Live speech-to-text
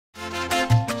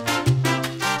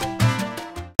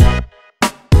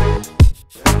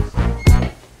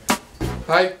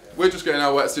Hi, we're just getting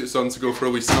our wetsuits on to go for a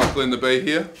wee snorkel in the bay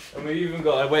here. And we've even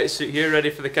got a wetsuit here ready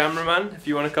for the cameraman. If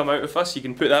you want to come out with us, you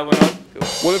can put that one on. Go.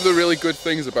 One of the really good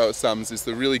things about SAMS is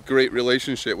the really great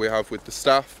relationship we have with the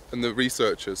staff and the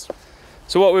researchers.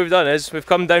 So what we've done is we've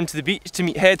come down to the beach to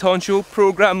meet head honcho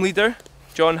program leader,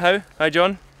 John Howe. Hi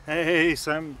John. Hey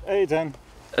Sam. Hey Dan.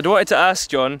 I wanted to ask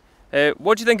John,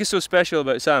 what do you think is so special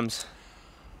about SAMS?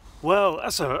 Well,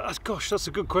 that's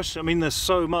a good question. I mean, there's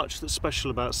so much that's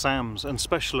special about SAMS and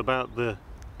special about the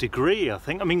degree, I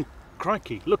think. I mean,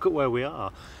 crikey, look at where we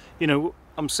are. You know,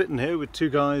 I'm sitting here with two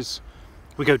guys.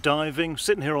 We go diving,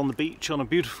 sitting here on the beach on a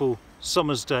beautiful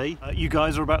summer's day. You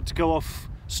guys are about to go off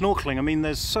snorkeling. I mean,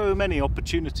 there's so many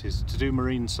opportunities to do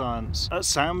marine science. At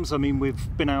SAMS, I mean,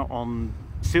 we've been out on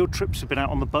field trips, we've been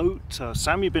out on the boat.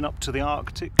 Sam, you've been up to the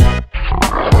Arctic.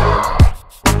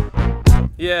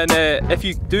 Yeah, and if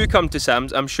you do come to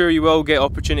SAMS, I'm sure you will get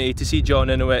opportunity to see John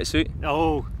in a wetsuit.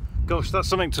 Oh, gosh, that's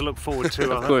something to look forward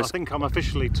to. Of course. I think I'm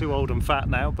officially too old and fat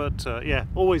now, but yeah,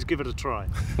 always give it a try.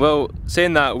 Well,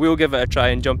 saying that, we'll give it a try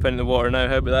and jump in the water now.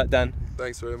 How about that, Dan?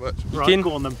 Thanks very much. Right, keen?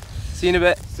 go on then. See you in a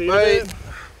bit. See you in a bit.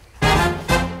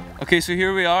 Okay, so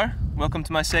here we are. Welcome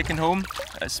to my second home.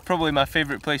 It's probably my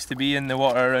favourite place to be in the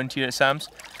water around here at SAMS.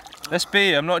 This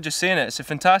bay, I'm not just saying it, it's a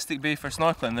fantastic bay for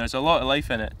snorkeling. There's a lot of life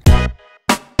in it.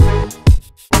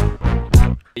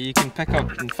 You can pick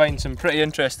up and find some pretty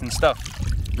interesting stuff.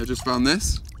 I just found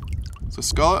this. It's a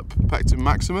scallop, Pecten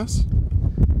maximus.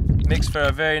 Makes for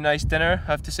a very nice dinner, I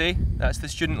have to say. That's the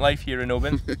student life here in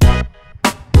Oban. You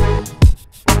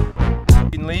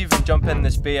can leave and jump in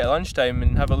this bay at lunchtime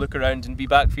and have a look around and be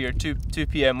back for your 2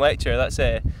 PM lecture. That's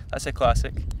a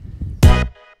classic.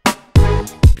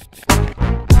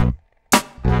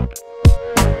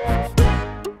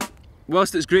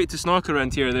 Whilst it's great to snorkel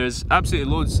around here, there's absolutely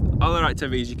loads other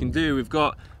activities you can do. We've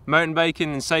got mountain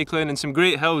biking and cycling and some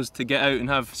great hills to get out and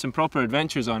have some proper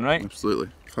adventures on, right? Absolutely,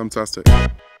 fantastic.